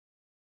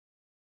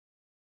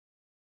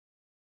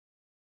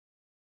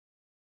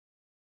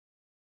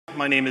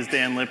My name is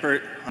Dan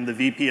Lipert. I'm the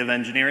VP of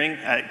Engineering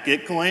at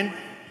Gitcoin.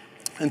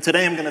 And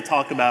today I'm going to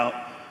talk about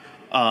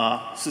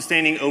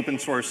sustaining open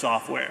source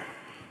software.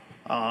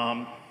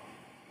 So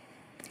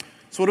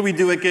what do we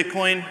do at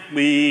Gitcoin?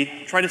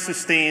 We try to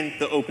sustain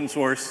the open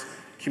source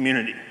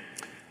community.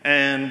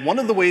 And one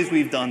of the ways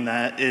we've done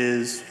that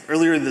is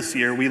earlier this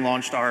year we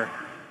launched our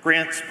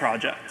Grants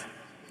project.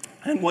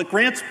 And what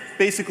Grants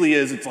basically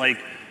is, it's like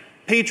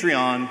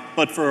Patreon,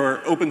 but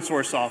for open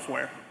source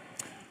software.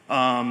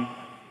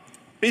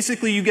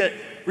 Basically, you get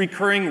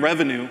recurring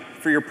revenue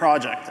for your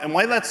project. And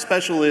why that's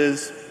special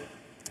is,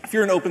 if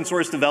you're an open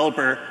source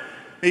developer,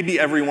 maybe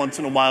every once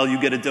in a while you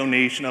get a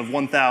donation of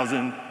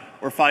 $1,000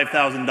 or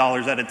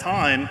 $5,000 at a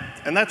time,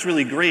 and that's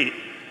really great.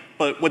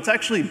 But what's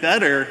actually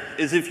better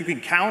is if you can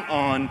count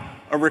on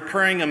a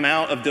recurring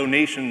amount of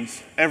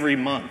donations every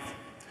month.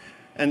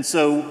 And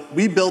so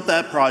we built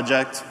that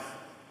project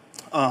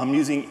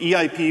using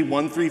EIP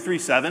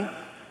 1337,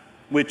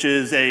 which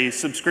is a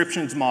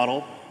subscriptions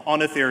model on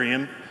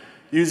Ethereum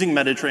using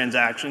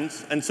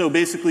metatransactions. And so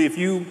basically, if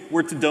you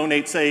were to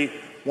donate, say,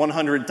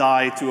 100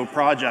 DAI to a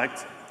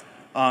project,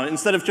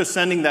 instead of just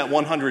sending that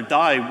 100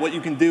 DAI, what you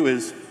can do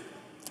is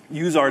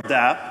use our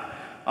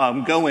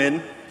dApp, go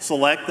in,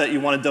 select that you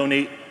want to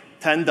donate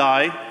 10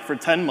 DAI for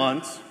 10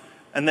 months,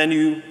 and then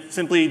you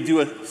simply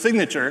do a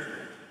signature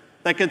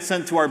that gets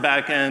sent to our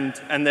back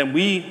end, and then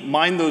we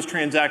mine those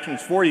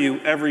transactions for you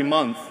every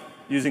month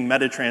using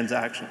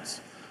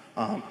metatransactions.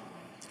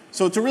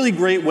 So it's a really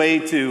great way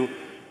to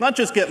not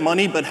just get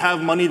money, but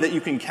have money that you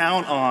can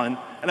count on.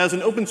 And as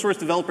an open source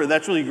developer,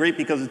 that's really great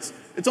because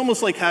it's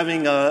almost like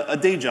having a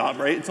day job,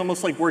 right? It's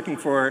almost like working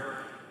for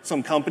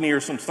some company or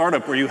some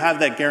startup where you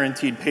have that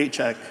guaranteed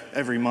paycheck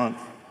every month.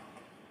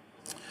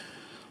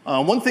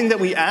 One thing that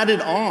we added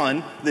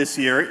on this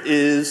year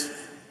is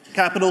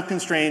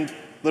capital-constrained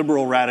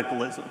liberal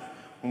radicalism.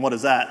 And what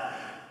is that?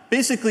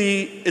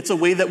 Basically, it's a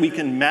way that we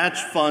can match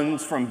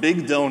funds from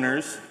big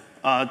donors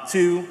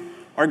to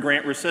our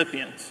grant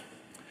recipients.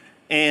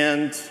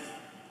 And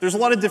there's a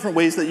lot of different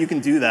ways that you can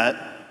do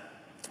that.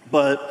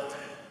 But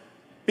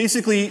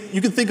basically,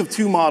 you can think of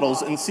two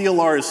models, and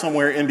CLR is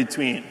somewhere in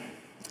between.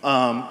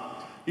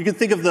 You can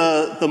think of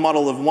the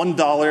model of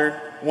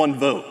 $1, one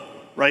vote,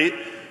 right?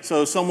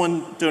 So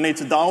someone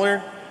donates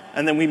 $1,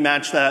 and then we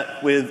match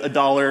that with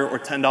 $1 or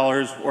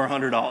 $10 or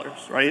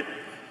 $100, right?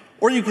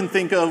 Or you can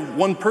think of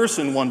one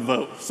person, one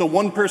vote. So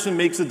one person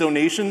makes a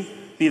donation,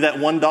 be that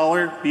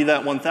 $1, be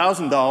that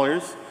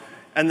 $1,000,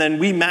 and then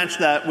we match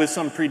that with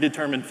some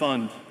predetermined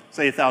fund,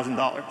 say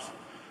 $1,000.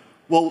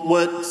 Well,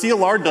 what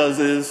CLR does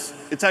is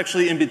it's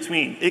actually in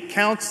between. It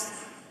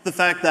counts the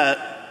fact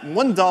that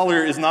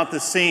 $1 is not the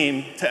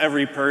same to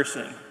every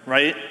person,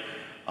 right?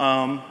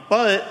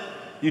 But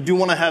you do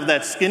want to have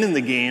that skin in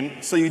the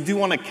game, so you do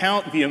want to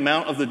count the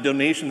amount of the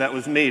donation that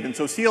was made. And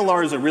so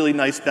CLR is a really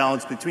nice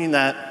balance between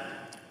that.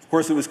 Of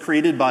course, it was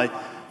created by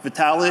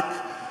Vitalik,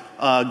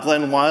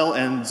 Glenn Weil,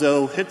 and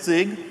Zoe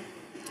Hitzig.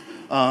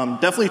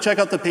 Definitely check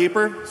out the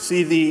paper,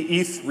 see the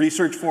ETH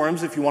research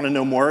forums if you want to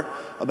know more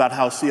about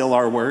how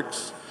CLR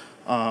works.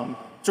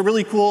 It's a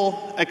really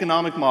cool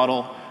economic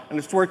model, and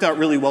it's worked out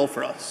really well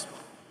for us.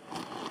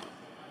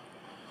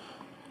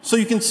 So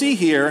you can see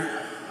here,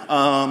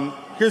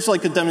 here's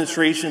like a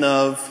demonstration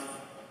of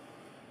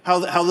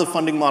how the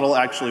funding model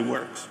actually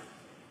works.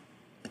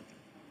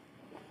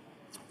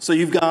 So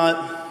you've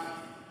got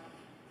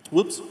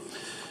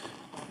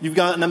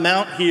an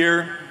amount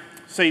here,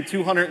 say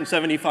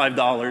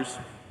 $275,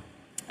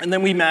 and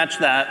then we match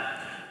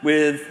that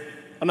with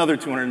another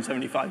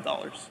 $275.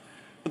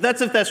 But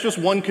that's if that's just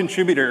one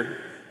contributor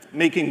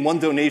making one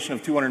donation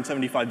of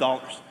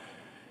 $275.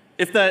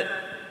 If that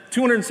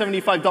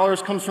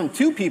 $275 comes from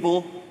two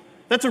people,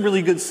 that's a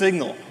really good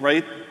signal,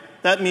 right?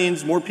 That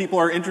means more people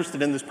are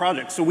interested in this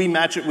project, so we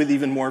match it with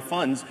even more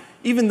funds,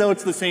 even though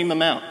it's the same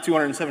amount,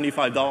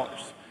 $275.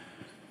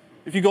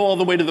 If you go all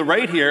the way to the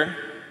right here,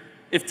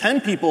 if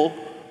 10 people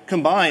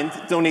combined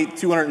donate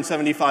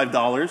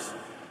 $275,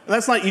 and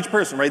that's not each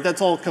person, right?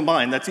 That's all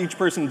combined. That's each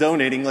person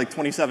donating like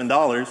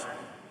 $27.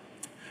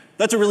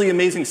 That's a really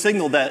amazing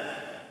signal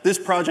that this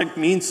project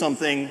means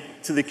something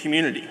to the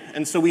community.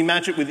 And so we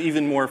match it with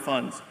even more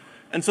funds.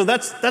 And so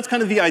that's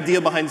kind of the idea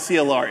behind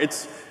CLR.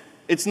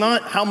 It's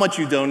not how much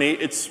you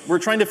donate. We're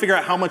trying to figure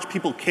out how much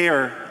people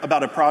care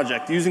about a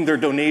project using their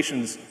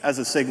donations as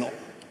a signal.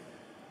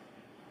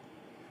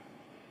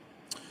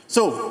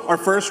 So our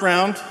first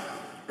round,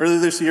 earlier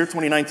this year,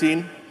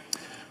 2019,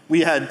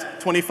 we had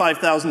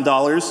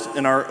 $25,000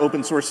 in our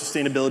open source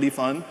sustainability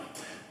fund,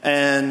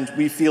 and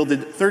we fielded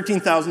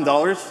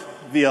 $13,000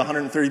 via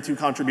 132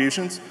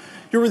 contributions.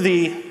 Here were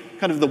the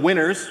kind of the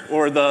winners,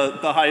 or the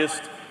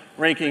highest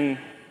ranking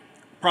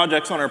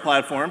projects on our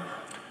platform.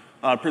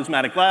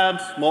 Prismatic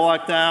Labs,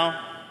 Moloch DAO,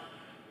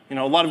 a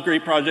lot of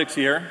great projects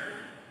here.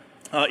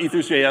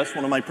 Ethers.js,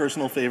 one of my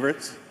personal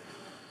favorites.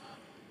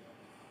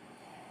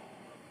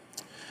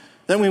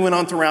 Then we went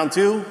on to round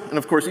two, and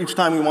of course, each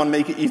time we want to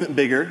make it even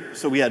bigger,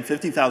 so we had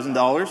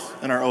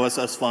 $50,000 in our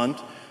OSS fund.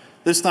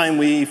 This time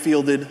we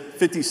fielded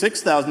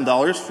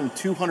 $56,000 from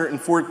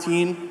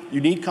 214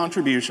 unique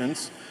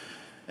contributions.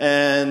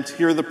 And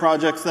here are the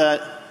projects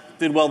that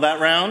did well that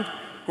round.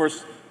 Of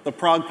course, the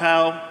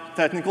ProgPow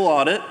technical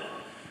audit,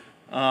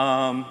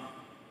 Hopper,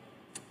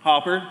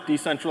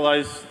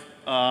 decentralized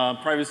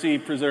privacy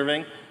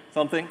preserving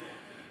something,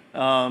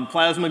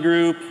 Plasma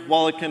Group,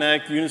 Wallet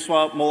Connect,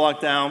 Uniswap, Moloch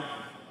DAO.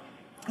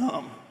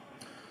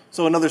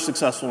 So another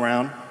successful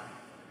round.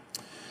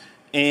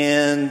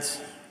 And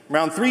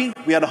round 3,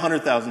 we had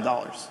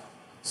 $100,000.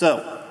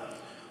 So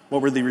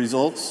what were the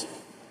results?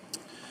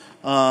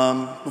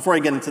 Before I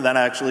get into that,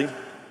 actually, I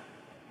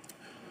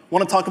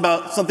want to talk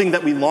about something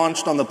that we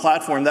launched on the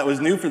platform that was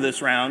new for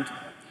this round,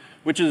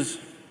 which is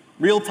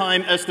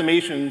real-time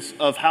estimations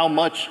of how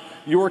much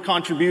your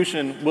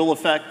contribution will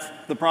affect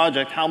the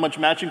project, how much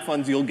matching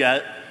funds you'll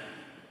get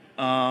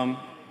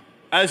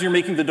as you're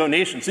making the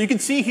donation. So you can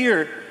see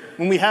here,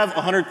 when we have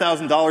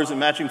 $100,000 in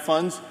matching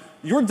funds,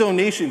 your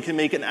donation can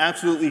make an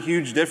absolutely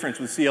huge difference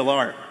with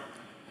CLR.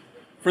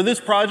 For this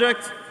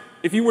project,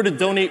 if you were to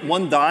donate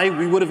 1 DAI,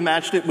 we would have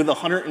matched it with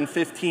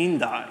 115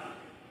 DAI.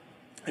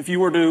 If you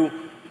were to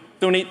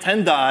donate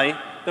 10 DAI,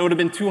 that would have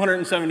been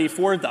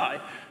 274 DAI.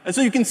 And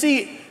so you can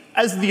see,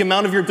 as the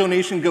amount of your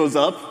donation goes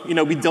up, we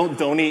don't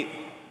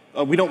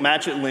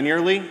match it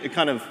linearly. It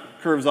kind of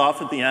curves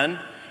off at the end.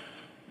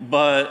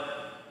 But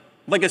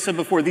like I said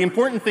before, the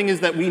important thing is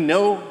that we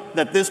know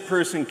that this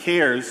person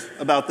cares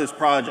about this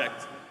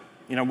project.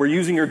 We're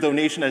using your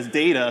donation as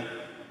data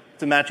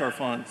to match our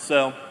funds.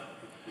 So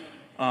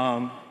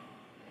it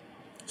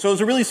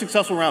was a really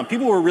successful round.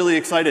 People were really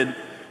excited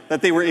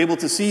that they were able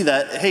to see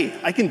that, hey,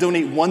 I can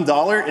donate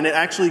 $1 and it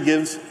actually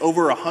gives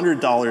over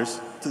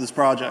 $100 to this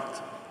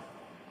project.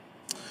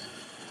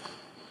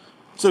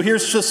 So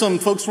here's just some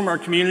folks from our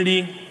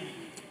community.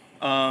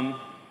 I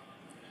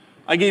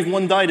gave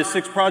 1 DAI to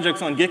 6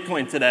 projects on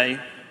Gitcoin today.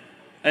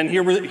 And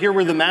here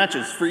were the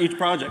matches for each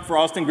project. For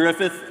Austin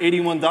Griffith,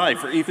 81 DAI.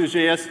 For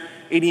Ethers.js,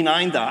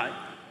 89 DAI.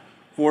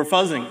 For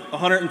Fuzzing,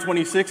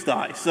 126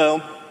 DAI.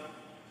 So,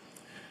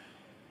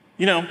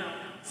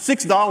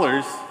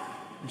 $6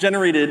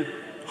 generated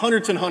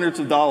hundreds and hundreds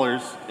of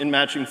dollars in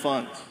matching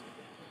funds.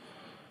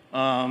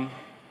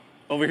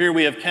 Over here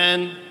we have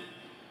Ken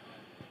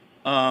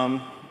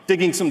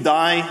digging some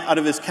DAI out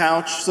of his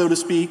couch, so to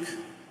speak,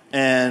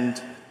 and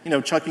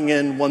chucking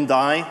in 1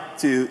 DAI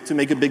to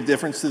make a big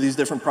difference to these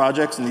different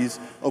projects and these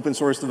open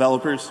source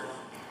developers.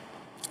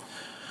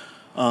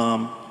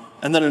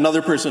 And then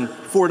another person,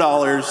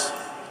 $4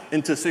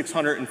 into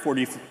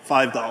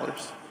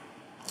 $645.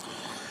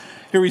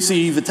 Here we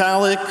see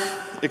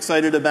Vitalik,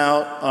 excited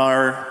about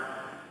our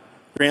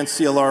Grant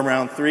CLR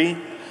round 3.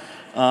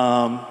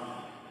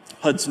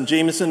 Hudson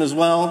Jameson as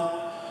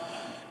well,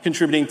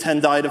 contributing 10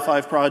 DAI to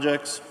 5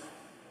 projects.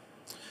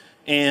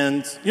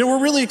 And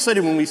we're really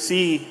excited when we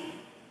see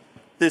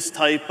this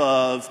type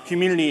of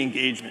community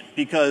engagement,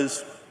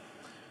 because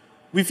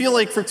we feel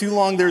like for too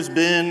long there's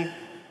been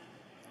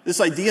this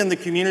idea in the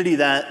community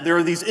that there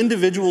are these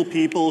individual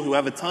people who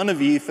have a ton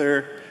of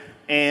Ether,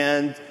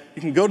 and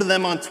you can go to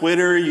them on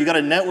Twitter, you got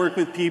to network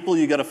with people,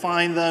 you got to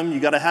find them, you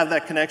got to have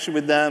that connection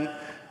with them,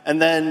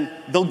 and then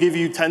they'll give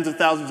you tens of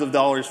thousands of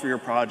dollars for your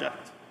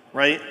project,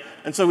 right?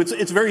 And so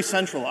it's very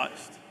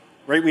centralized,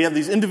 right? We have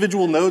these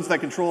individual nodes that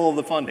control all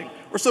the funding,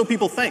 or so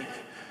people think.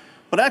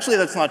 But actually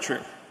that's not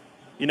true.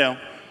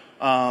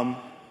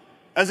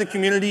 As a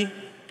community,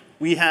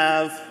 we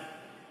have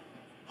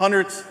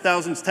hundreds,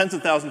 thousands, tens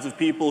of thousands of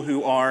people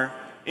who are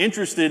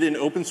interested in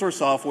open source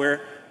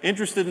software,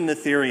 interested in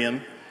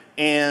Ethereum,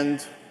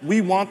 and we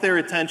want their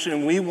attention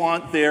and we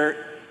want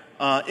their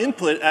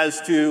input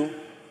as to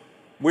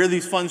where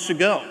these funds should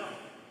go.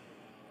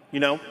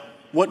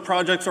 What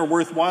projects are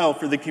worthwhile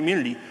for the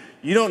community.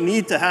 You don't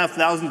need to have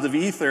thousands of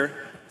Ether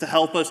to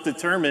help us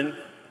determine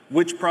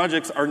which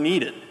projects are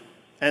needed.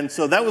 And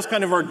so that was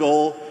kind of our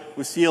goal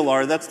with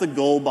CLR. That's the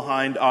goal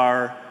behind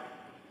our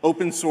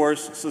open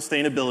source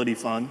sustainability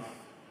fund.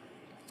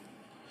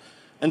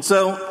 And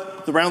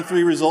so the round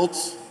 3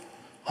 results,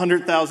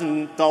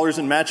 $100,000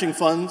 in matching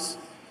funds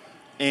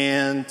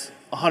and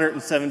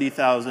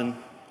 $170,000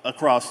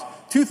 across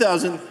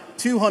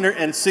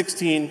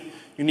 2,216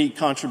 unique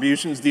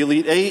contributions. The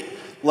Elite 8,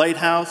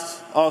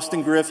 Lighthouse,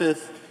 Austin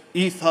Griffith,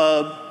 ETH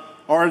Hub,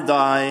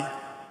 RDAI,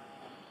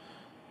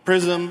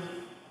 Prism,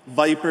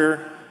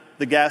 Viper,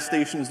 the Gas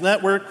Stations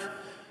Network,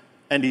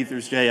 and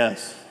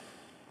Ethers.js.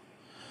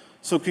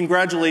 So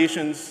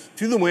congratulations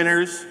to the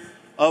winners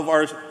of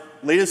our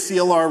latest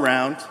CLR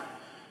round.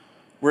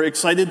 We're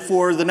excited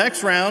for the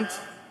next round.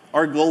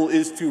 Our goal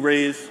is to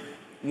raise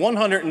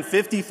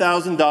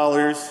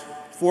 $150,000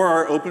 for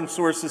our open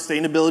source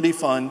sustainability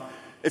fund.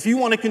 If you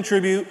want to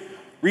contribute,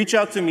 reach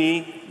out to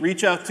me,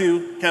 reach out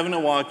to Kevin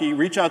Iwaki,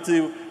 reach out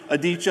to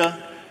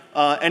Aditya,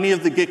 any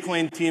of the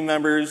Gitcoin team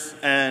members,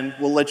 and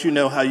we'll let you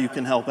know how you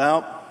can help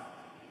out.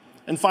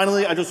 And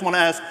finally, I just want to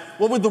ask,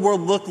 what would the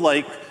world look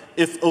like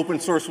if open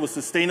source was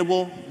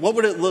sustainable? What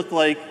would it look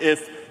like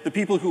if the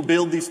people who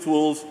build these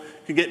tools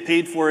could get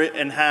paid for it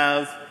and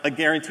have a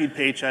guaranteed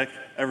paycheck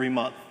every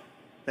month?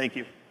 Thank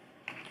you.